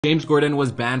James Gorden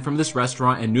was banned from this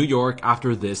restaurant in New York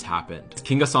after this happened. It's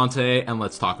King Asante, and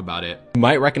let's talk about it. You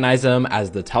might recognize him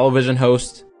as the television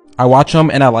host. I watch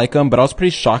him and I like him, but I was pretty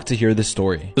shocked to hear this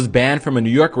story. He was banned from a New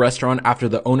York restaurant after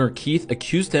the owner Keith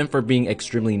accused him for being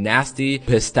extremely nasty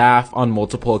to his staff on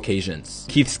multiple occasions.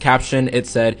 Keith's caption, it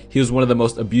said, "He was one of the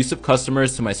most abusive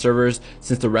customers to my servers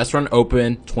since the restaurant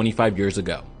opened 25 years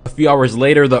ago." A few hours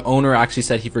later, the owner actually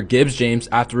said he forgives James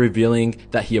after revealing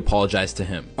that he apologized to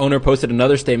him. The owner posted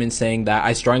another statement saying that,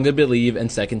 "I strongly believe in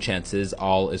second chances,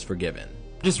 all is forgiven."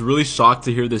 I'm just really shocked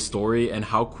to hear this story and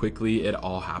how quickly it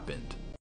all happened.